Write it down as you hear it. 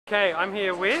Okay, I'm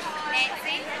here with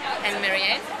Nancy and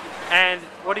Maryanne. and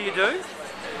what do you do?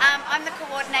 I'm the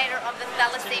coordinator of the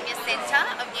Thalassaemia Centre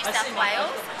of New South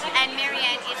Wales, and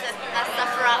Maryanne is a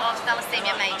sufferer of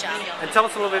thalassaemia major. And tell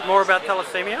us a little bit more about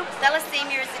thalassaemia.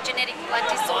 Thalassaemia is a genetic blood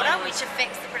disorder which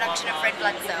affects the production of red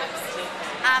blood cells.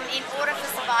 In order for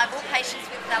survival, patients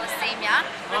with thalassaemia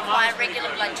require regular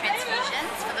blood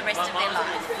transfusions for the rest of their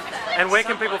life. And where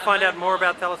can people find out more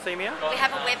about thalassaemia? We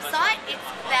have a website, it's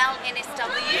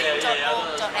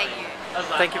nsw.org.au.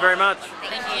 Thank you very much.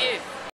 Thank you.